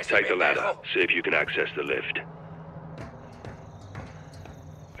 Take the ladder. See if you can access the lift.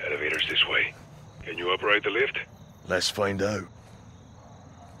 Elevator's this way. Can you operate the lift? Let's find out.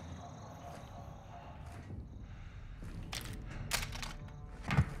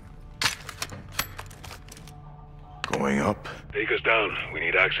 Going up. Take us down. We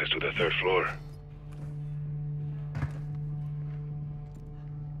need access to the 3rd floor.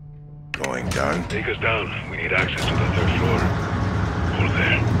 Going down. Take us down. We need access to the 3rd floor. Hold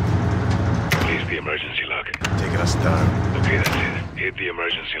there. Release the emergency lock. Taking us down. Okay, that's it. Hit the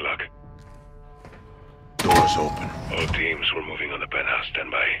emergency lock. Doors open. All teams, we're moving on the penthouse. Stand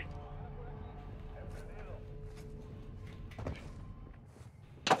by.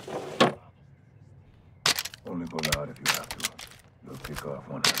 Only go loud if you have to. We'll kick off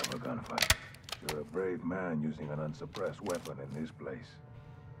one hell of a gunfight. You're a brave man using an unsuppressed weapon in this place.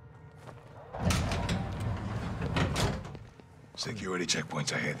 Security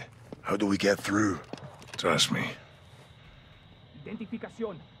checkpoints ahead. How do we get through? Trust me.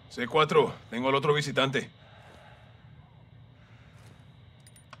 Identificación. C4, tengo al otro visitante.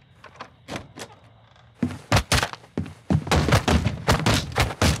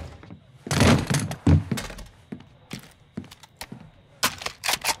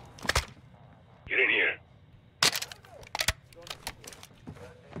 Get in here.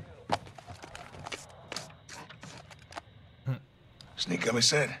 Sneak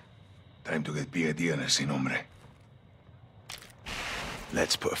said. Time to get PID on ese nombre.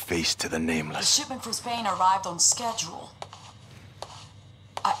 Let's put a face to the The nameless. shipment for Spain arrived on schedule.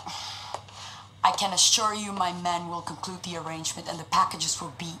 I can assure you my men will conclude the arrangement and the packages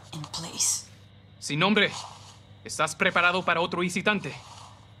will be in place. Sin nombre. ¿Estás preparado para otro visitante?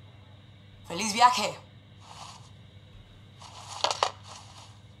 ¡Feliz viaje!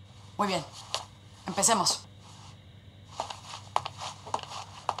 Muy bien. Empecemos.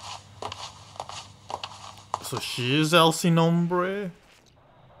 So she is El Nombre?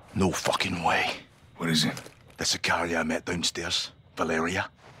 No fucking way. What is it? The Sicaria I met downstairs, Valeria.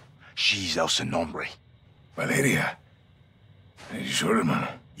 She's El Nombre. Valeria? Are you sure, hermano?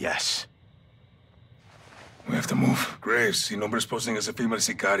 Yes. We have to move. Graves, si Nombre's posting as a female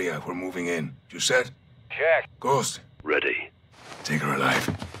Sicaria. We're moving in. You set? Check. Ghost. Ready. Take her alive.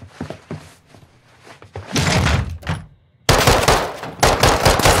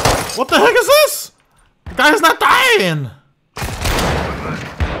 What the heck is this? The guy's not dying!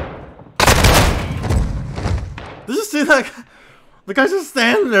 Did you see that? The guy's just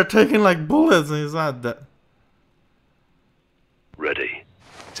standing there taking like bullets and he's not dead. Ready.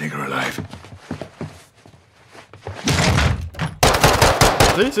 Take her alive.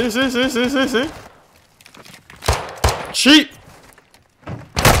 See? Cheat!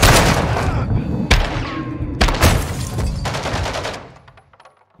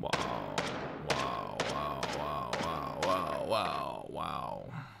 Wow.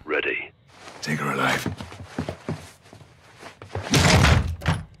 Ready. Take her alive.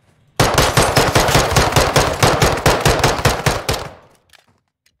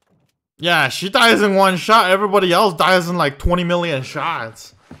 Yeah, she dies in one shot. Everybody else dies in like 20 million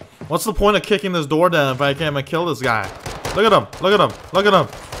shots. What's the point of kicking this door down if I can't even kill this guy? Look at him.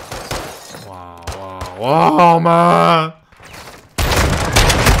 Wow, man.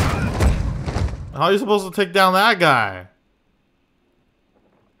 How are you supposed to take down that guy?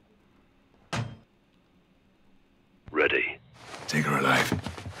 Ready. Take her alive.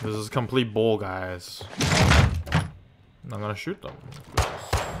 This is complete bull, guys. I'm not gonna shoot them.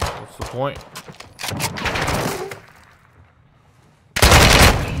 What's the point?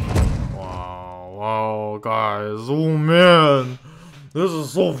 Wow, guys. Oh, man. This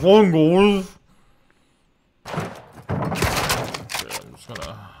is so fun, guys. Okay, I'm just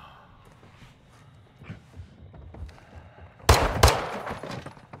gonna...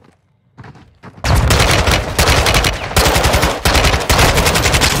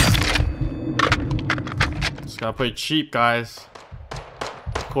 Just gotta play cheap, guys.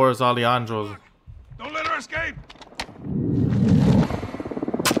 Of course, Alejandro's. Don't let her escape!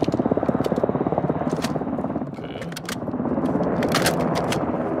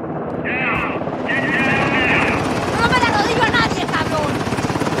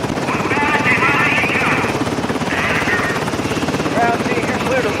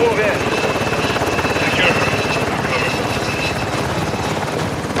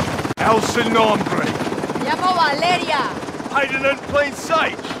 El Nombre. Llamo Valeria. Hiding in plain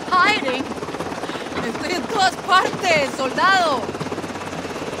sight. Hiding. Estoy en todas partes, soldado.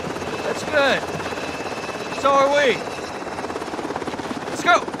 That's good. So are we. Let's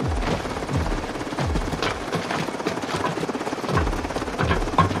go.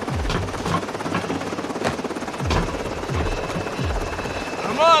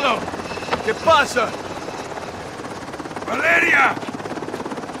 Hermano, ¿qué pasa? Valeria!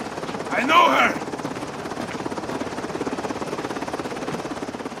 I know her!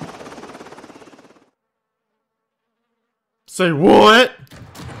 Say what?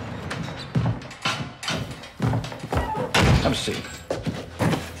 Have a seat.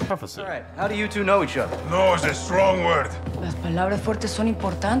 Prophecy. All right, how do you two know each other? No is a strong word. Las palabras fuertes son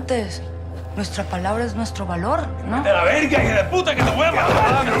importantes. Nuestra palabra es nuestro valor, ¿no? ¡De la verga, hija de puta, que te voy a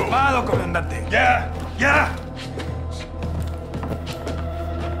matar! Calmado, comandante. ¡Ya!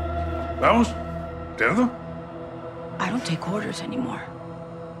 ¿Vamos? ¿Cerdo? I don't take orders anymore.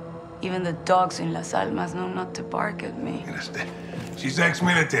 Even the dogs in Las Almas know not to bark at me. She's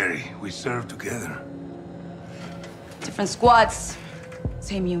ex-military. We served together. Different squads,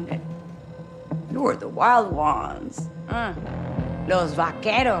 same unit. You were the wild ones. Los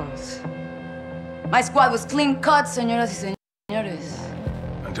vaqueros. My squad was clean cut, señoras y señores.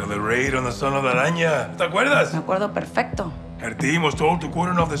 Until the raid on the Son of la Araña. ¿Te acuerdas? Me acuerdo perfecto. Her team was told to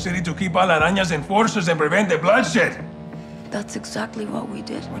cordon off the city to keep all Araña's enforcers and prevent the bloodshed. That's exactly what we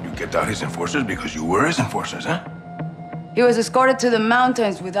did. Well, you kept out his enforcers because you were his enforcers, huh? He was escorted to the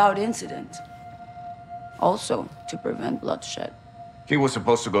mountains without incident. Also, to prevent bloodshed. He was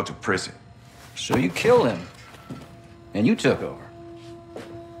supposed to go to prison. So you killed him. And you took over.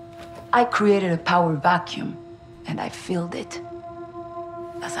 I created a power vacuum, and I filled it.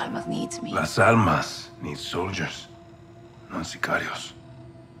 Las Almas needs me. Las Almas needs soldiers, not sicarios.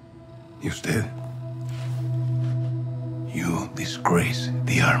 Y usted? You disgrace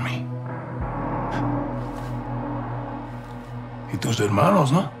the army. Y tus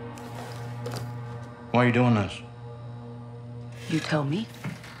hermanos, no? Why are you doing this? You tell me.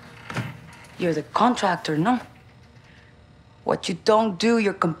 You're the contractor, no? What you don't do,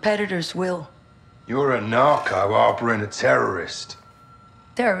 your competitors will. You're a narco harboring a terrorist.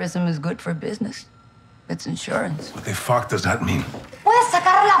 Terrorism is good for business. It's insurance. What the fuck does that mean? ¡Puedes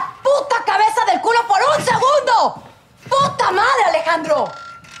sacar la puta cabeza del culo por un segundo! ¡Puta madre, Alejandro!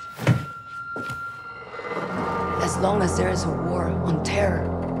 As long as there is a war on terror,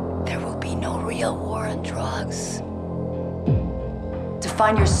 there will be no real war on drugs. To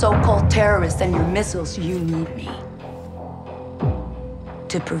find your so-called terrorists and your missiles, you need me.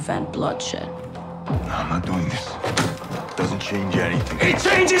 To prevent bloodshed. No, I'm not doing this. Doesn't change anything. It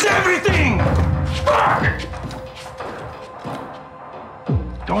changes everything! Fuck!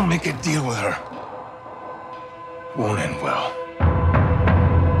 Don't make a deal with her. Won't end well.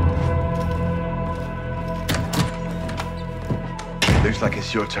 Looks like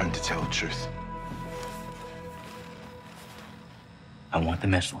it's your turn to tell the truth. I want the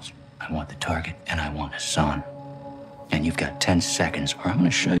missiles, I want the target, and I want Hassan. And you've got 10 seconds, or I'm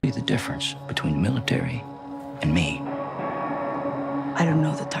gonna show you the difference between military and me. I don't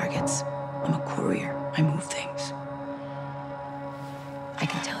know the targets. I'm a courier. I move things. I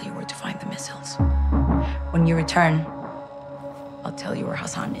can tell you where to find the missiles. When you return, I'll tell you where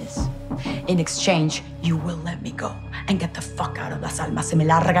Hassan is. In exchange, you will let me go and get the fuck out of Las Almas. Se me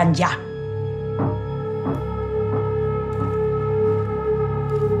largan ya.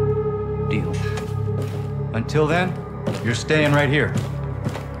 Deal. Until then, you're staying right here.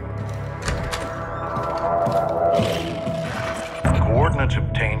 Coordinates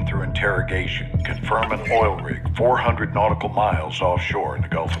obtained through interrogation confirm an oil rig 400 nautical miles offshore in the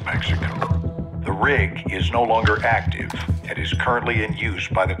Gulf of Mexico. The rig is no longer active and is currently in use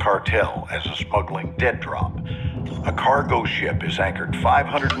by the cartel as a smuggling dead drop. A cargo ship is anchored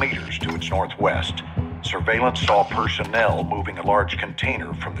 500 meters to its northwest. Surveillance saw personnel moving a large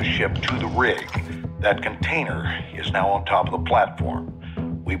container from the ship to the rig. That container is now on top of the platform.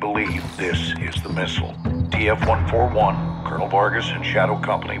 We believe this is the missile. TF-141, Colonel Vargas and Shadow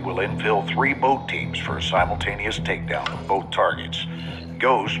Company will infill 3 boat teams for a simultaneous takedown of both targets.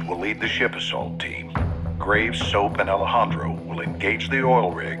 Ghost will lead the ship assault team. Graves, Soap, and Alejandro will engage the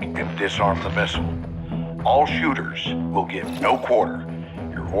oil rig and disarm the missile. All shooters will give no quarter.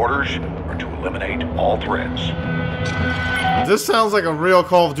 Your orders are to eliminate all threats. This sounds like a real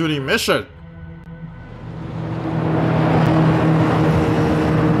Call of Duty mission.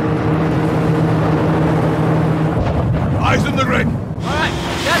 Eyes in the rig. Alright,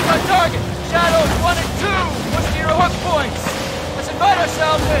 that's our target. Shadows 1 and 2. Push to your hook points. Let's invite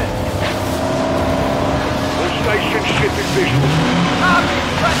ourselves in. The station ship is visual. Copy.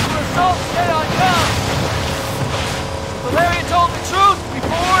 Press for assault. Stay on comm. Valerian told the truth. We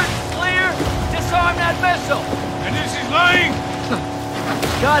board, clear, disarm that missile. And this is lying?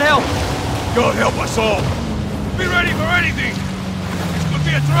 God help. God help us all. Be ready for anything. This could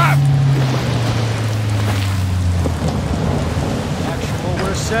be a trap. Actual,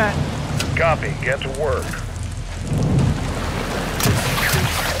 we're set. Copy. Get to work.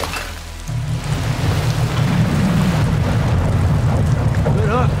 Good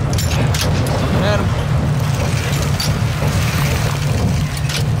hook. Looking at him.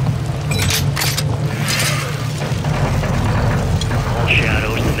 All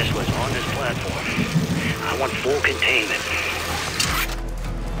Shadows, the missile is on this platform. I want full containment.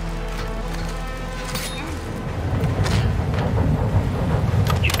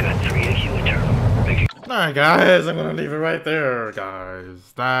 You've got 3 AQ internal. Alright guys, I'm gonna leave it right there,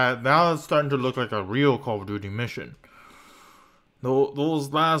 guys. Now it's starting to look like a real Call of Duty mission.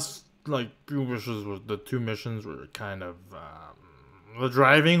 Those last like the two missions were kind of the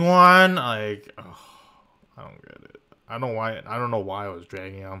driving one. Like, ugh, I don't get it. I don't know why it was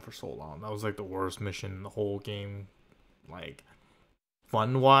dragging on for so long. That was like the worst mission in the whole game, like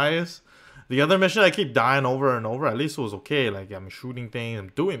fun wise. The other mission I keep dying over and over. At least it was okay. Like I'm shooting things, I'm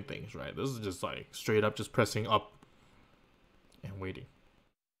doing things right. This is just like straight up just pressing up and waiting.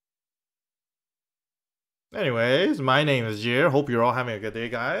 Anyways, my name is Jer. Hope you're all having a good day,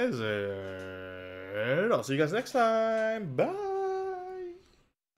 guys. And I'll see you guys next time. Bye.